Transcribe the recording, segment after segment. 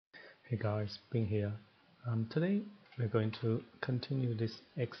Hey guys, Bing here. Today we're going to continue this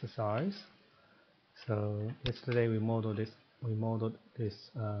exercise. So yesterday we modeled this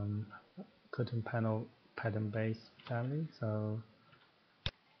curtain panel pattern-based family. So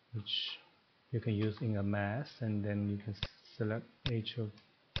which you can use in a mass, and then you can select each of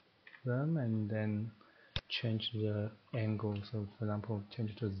them and then change the angle. So for example,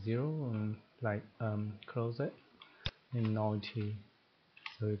 change it to 0 and close it, and 90.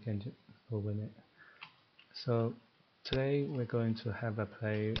 So you can just open it. So today we're going to have a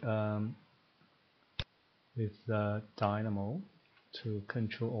play with the Dynamo to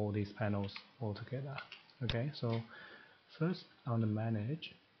control all these panels all together. Okay, so first on the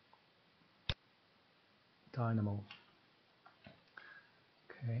manage Dynamo.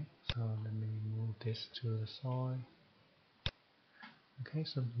 Okay, so let me move this to the side. Okay,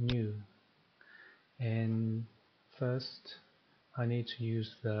 so new, and first I need to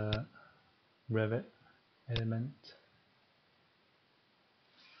use the Revit element,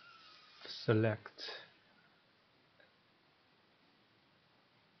 select.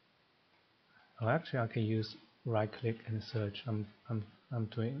 Oh, actually I can use right click and search. I'm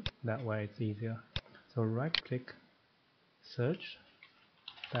doing that way, it's easier. So right click, search,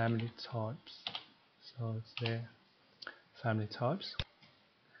 family types. So it's there, family types.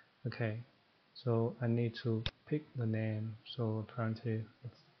 Okay, so I need to pick the name. So apparently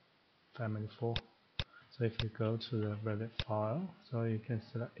it's family 4. So if you go to the Revit file, so you can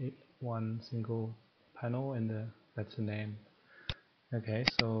select one single panel, and that's the name. Okay,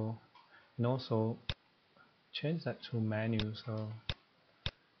 so and also change that to menu. So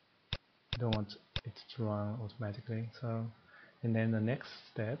I don't want it to run automatically. So, and then the next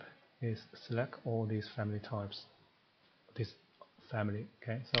step is select all these family types, this family.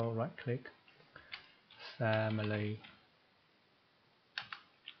 Okay, so right click, family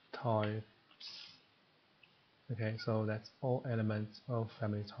types. Okay, so that's all elements of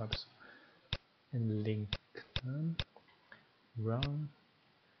family types, and link them, run,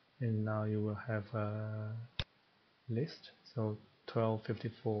 and now you will have a list. So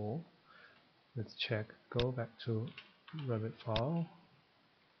 1254. Let's check. Go back to Revit file.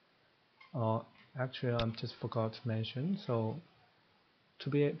 Actually, I just forgot to mention. So to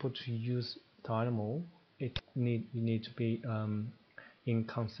be able to use Dynamo, you need to be in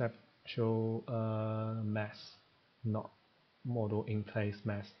conceptual mass, not model in place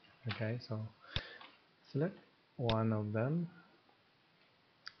mass. Okay, so select one of them,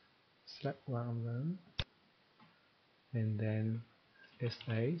 and then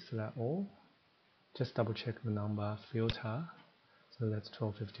SA, select all. Just double check the number filter. So that's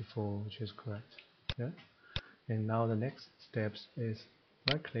 1254, which is correct. Yeah. And now the next steps is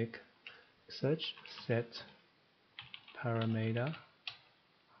right click, search, set parameter,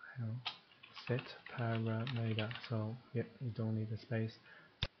 so yeah, you don't need a space,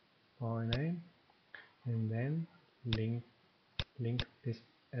 file name, and then link this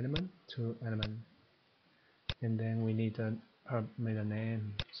element to element, and then we need a parameter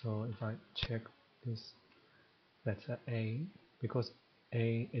name. So if I check this, that's a because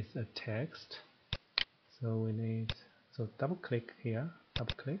a is a text, so we need, so double click here,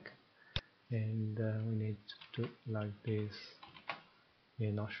 and we need to do it like this.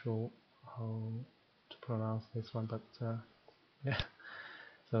 Yeah, not sure how to pronounce this one, but yeah.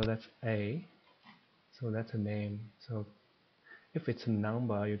 So that's A. So that's a name. So if it's a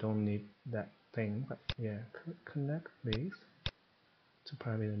number, you don't need that thing. But yeah, connect this to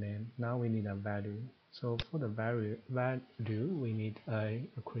parameter name. Now we need a value. So for the value, we need a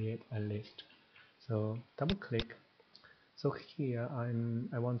create a list. So double click. So here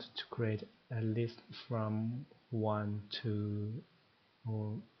I want to create a list from 1 to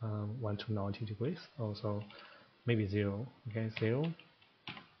 1 to 90 degrees. Also maybe 0. Okay, 0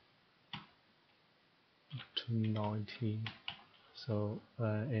 to 90. So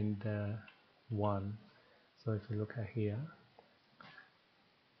and 1. So if you look at here,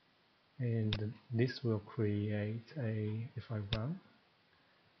 and this will create a, if I run,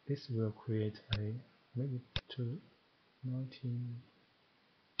 this will create a maybe to 90.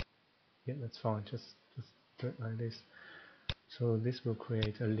 Yeah, that's fine. Just do it like this. So this will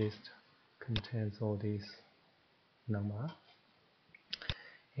create a list contains all these number,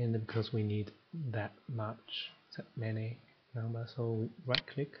 and because we need that many numbers, so we right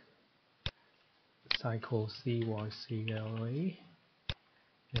click, cycle CYCLE,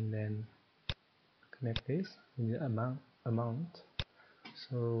 and then connect this in the amount.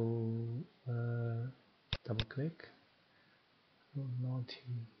 So double click, 90,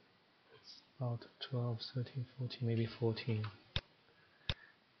 it's about 12, 13, 14, maybe 14.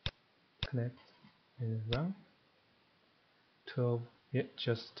 connect and run. 12, yeah,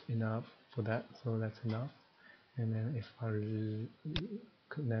 just enough for that, so that's enough. And then if I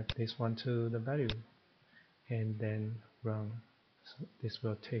connect this one to the value and then run, so this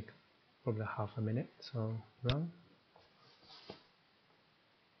will take probably half a minute, so run.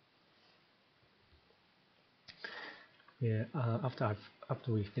 Yeah, after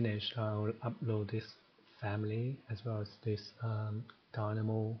we finish, I'll upload this family as well as this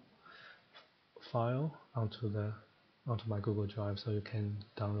Dynamo file onto my Google Drive, so you can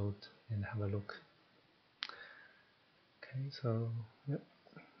download and have a look. Okay, so yep.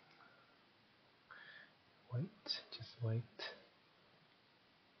 Just wait.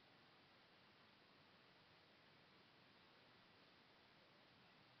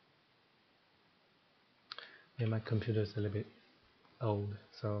 Yeah, my computer is a little bit old,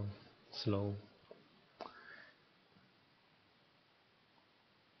 so slow.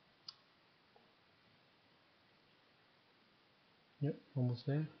 Yep, almost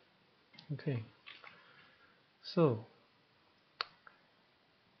there. Okay, so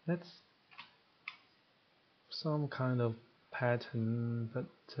that's some kind of pattern, but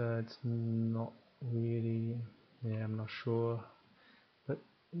it's not really, yeah, I'm not sure, but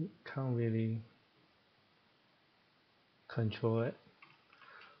you can't really control it.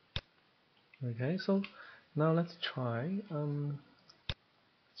 Okay, so now let's try some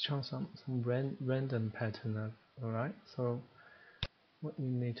random pattern. Alright, so what you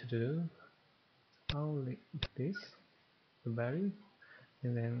need to do, I'll link this, the value,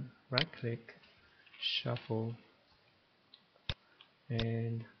 and then right click, shuffle,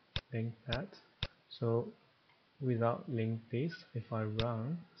 and link that. So without link this, if I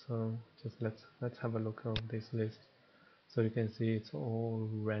run, so just let's have a look at this list. So you can see it's all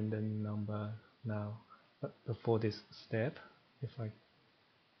random number now. But before this step, if I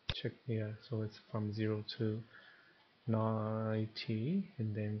check here, so it's from 0 to 90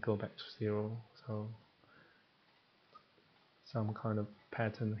 and then go back to 0. So some kind of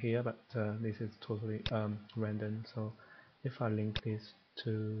pattern here, but this is totally random. So if I link this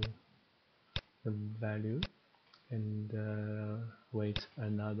to the value and wait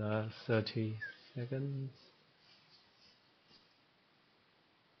another 30 seconds,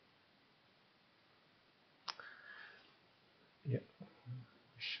 yeah,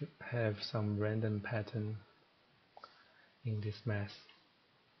 we should have some random pattern in this mess.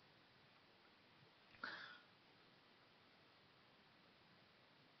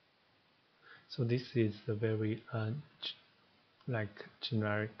 So this is a very like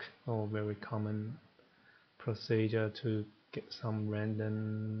generic or very common procedure to get some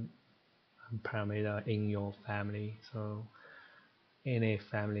random parameter in your family. So any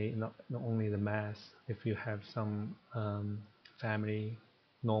family, not only the mass, if you have some family,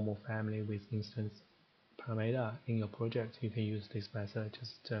 normal family with instance parameter in your project, you can use this method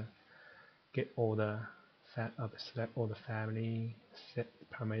just to get all the select all the family, set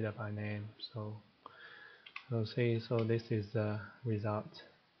parameter by name. So this is the result.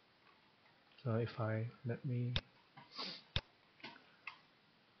 So if I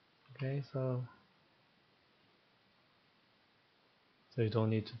okay, so you don't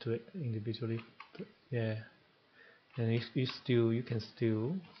need to do it individually. Yeah, and if you can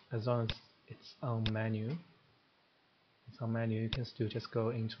still, as long as it's on menu, you can still just go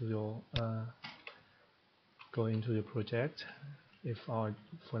into your project. If for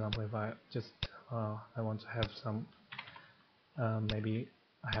example, if I just I want to have some maybe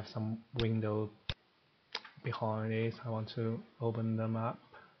I have some window behind it, I want to open them up,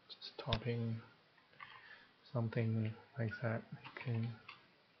 just typing something like that. You can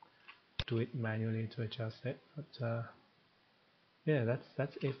do it manually to adjust it, but yeah,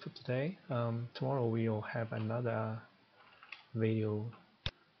 that's it for today. Tomorrow we will have another video.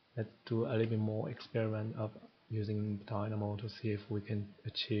 Let's do a little bit more experiment of using Dynamo to see if we can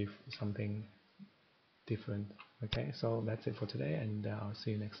achieve something different. Okay, so that's it for today, and I'll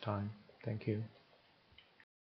see you next time. Thank you.